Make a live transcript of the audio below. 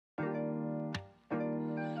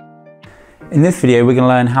In this video we're going to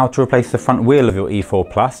learn how to replace the front wheel of your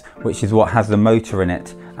E4 Plus, which is what has the motor in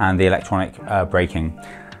it and the electronic braking.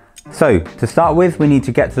 So to start with, we need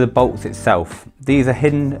to get to the bolts itself. These are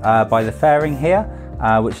hidden by the fairing here,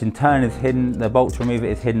 which in turn is hidden, the bolt to remove it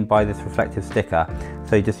is hidden by this reflective sticker.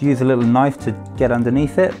 So you just use a little knife to get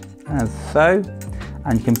underneath it, as so,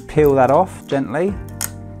 and you can peel that off gently.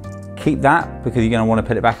 Keep that because you're going to want to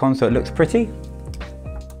put it back on so it looks pretty.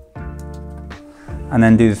 And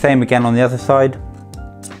then do the same again on the other side.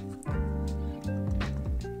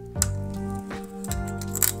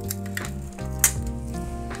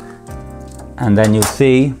 And then you'll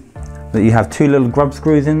see that you have two little grub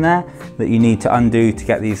screws in there that you need to undo to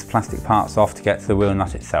get these plastic parts off to get to the wheel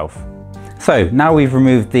nut itself. So now we've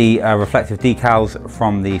removed the reflective decals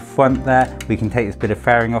from the front there, we can take this bit of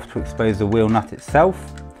fairing off to expose the wheel nut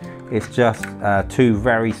itself. It's just two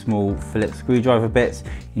very small Phillips screwdriver bits.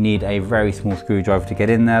 You need a very small screwdriver to get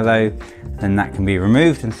in there though, and that can be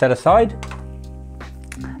removed and set aside.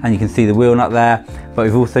 And you can see the wheel nut there, but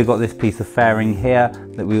we've also got this piece of fairing here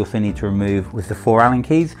that we also need to remove with the 4 Allen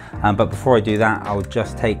keys. But before I do that, I'll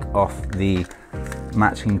just take off the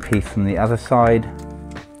matching piece from the other side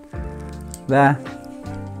there.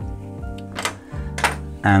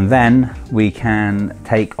 And then we can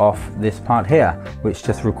take off this part here, which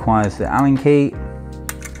just requires the Allen key.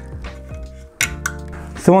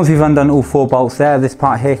 So once we've undone all 4 bolts there, this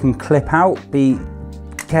part here can clip out. Be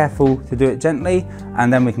careful to do it gently,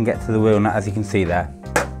 and then we can get to the wheel nut, as you can see there.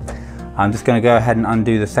 I'm just going to go ahead and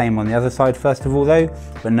undo the same on the other side first of all though,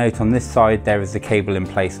 but note on this side there is the cable in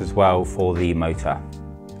place as well for the motor.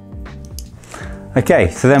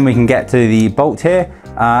 Okay, so then we can get to the bolt here.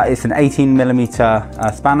 It's an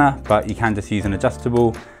 18mm spanner, but you can just use an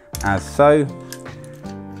adjustable as so.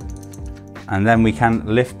 And then we can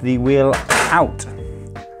lift the wheel out,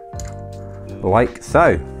 like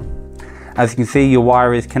so. As you can see, your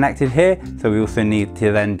wire is connected here, so we also need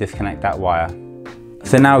to then disconnect that wire.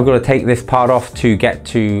 So now we've got to take this part off to get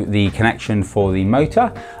to the connection for the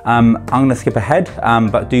motor. I'm going to skip ahead,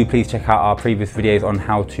 but do please check out our previous videos on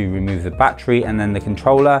how to remove the battery and then the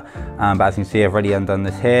controller. But as you can see, I've already undone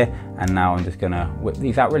this here, and now I'm just going to whip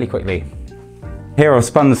these out really quickly. Here I've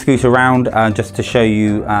spun the scooter around just to show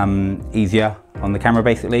you easier on the camera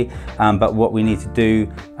basically, but what we need to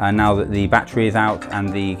do now that the battery is out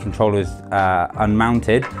and the controller is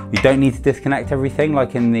unmounted, you don't need to disconnect everything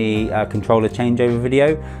like in the controller changeover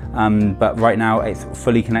video, but right now it's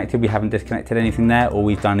fully connected. We haven't disconnected anything there. All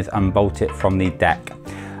we've done is unbolt it from the deck.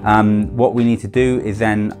 What we need to do is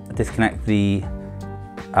then disconnect the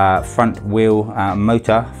front wheel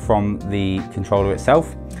motor from the controller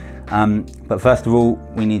itself. But first of all,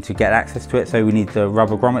 we need to get access to it, so we need the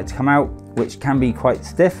rubber grommet to come out, which can be quite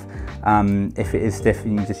stiff. If it is stiff,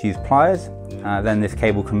 you can just use pliers. Then this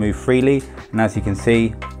cable can move freely, and as you can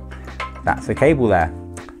see, that's the cable there.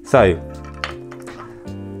 So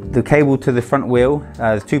the cable to the front wheel,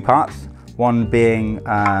 there's 2 parts, one being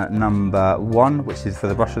number 1, which is for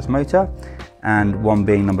the brushless motor, and one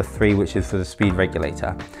being number 3, which is for the speed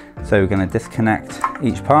regulator. So we're going to disconnect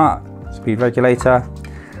each part, speed regulator,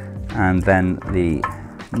 and then the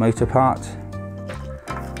motor part.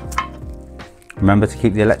 Remember to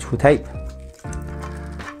keep the electrical tape.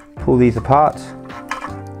 Pull these apart.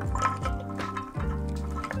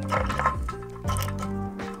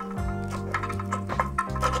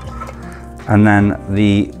 And then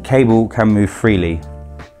the cable can move freely.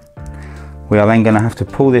 We are then going to have to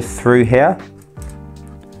pull this through here.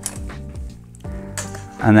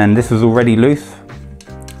 And then this was already loose.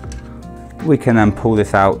 We can then pull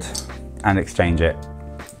this out and exchange it.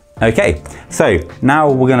 Okay, so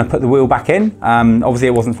now we're going to put the wheel back in. Obviously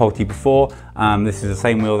it wasn't faulty before. This is the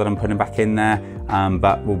same wheel that I'm putting back in there,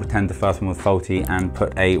 but we'll pretend the first one was faulty and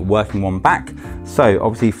put a working one back. So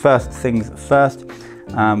obviously first things first,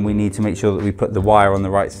 we need to make sure that we put the wire on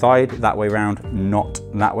the right side, that way round, not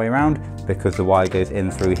that way round, because the wire goes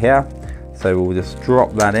in through here. So we'll just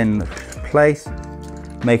drop that in place,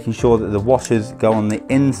 making sure that the washers go on the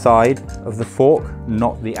inside of the fork,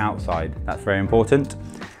 not the outside. That's very important.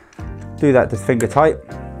 Do that just finger tight.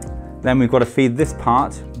 Then we've got to feed this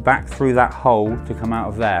part back through that hole to come out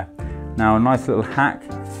of there. Now a nice little hack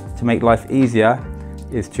to make life easier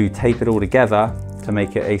is to tape it all together to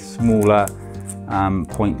make it a smaller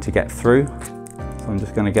point to get through. So I'm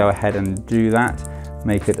just going to go ahead and do that,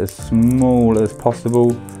 make it as small as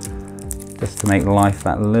possible, just to make life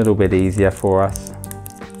that little bit easier for us.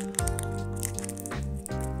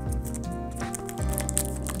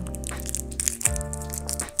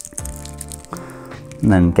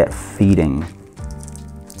 And then get feeding.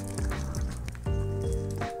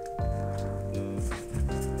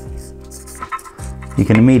 You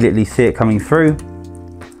can immediately see it coming through.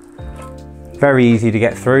 Very easy to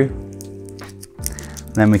get through.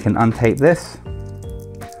 Then we can untape this.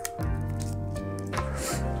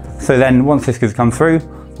 So then once this has come through,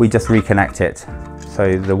 we just reconnect it.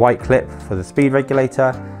 So the white clip for the speed regulator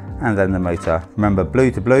and then the motor. Remember, blue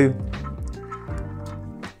to blue,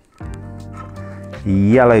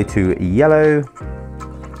 yellow to yellow,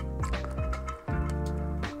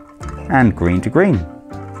 and green to green.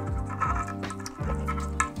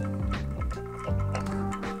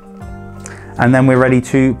 And then we're ready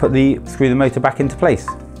to screw the motor back into place.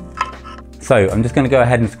 So I'm just going to go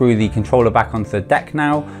ahead and screw the controller back onto the deck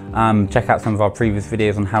now. Check out some of our previous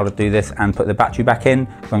videos on how to do this and put the battery back in.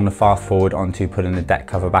 So I'm going to fast forward onto putting the deck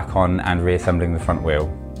cover back on and reassembling the front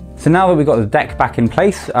wheel. So now that we've got the deck back in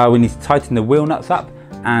place, we need to tighten the wheel nuts up,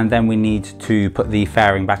 and then we need to put the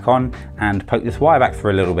fairing back on and poke this wire back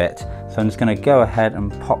through a little bit. So I'm just going to go ahead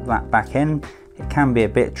and pop that back in. It can be a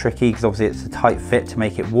bit tricky because obviously it's a tight fit to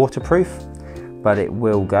make it waterproof, but it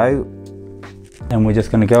will go. Then we're just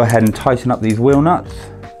going to go ahead and tighten up these wheel nuts.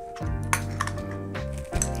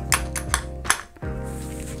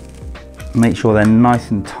 Make sure they're nice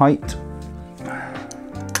and tight.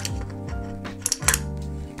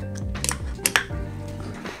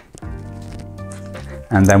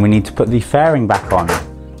 And then we need to put the fairing back on.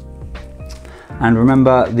 And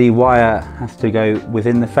remember, the wire has to go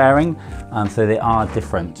within the fairing, so they are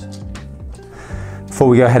different. Before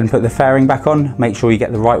we go ahead and put the fairing back on, make sure you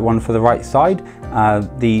get the right one for the right side.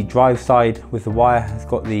 The drive side with the wire has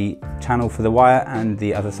got the channel for the wire and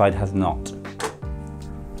the other side has not.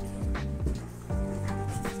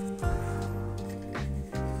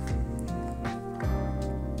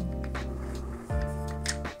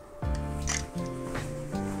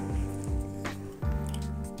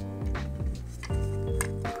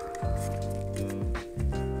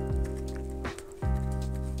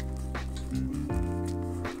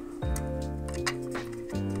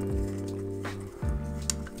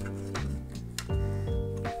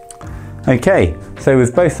 Okay, so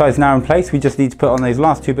with both sides now in place, we just need to put on those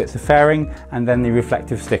last two bits of fairing and then the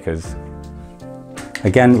reflective stickers.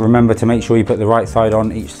 Again, remember to make sure you put the right side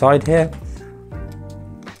on each side here.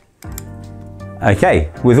 Okay,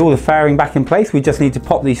 with all the fairing back in place, we just need to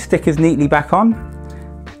pop these stickers neatly back on,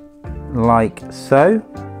 like so.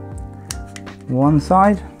 One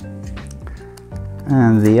side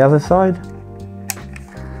and the other side.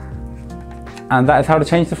 And that is how to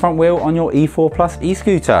change the front wheel on your E4 Plus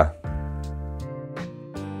e-scooter.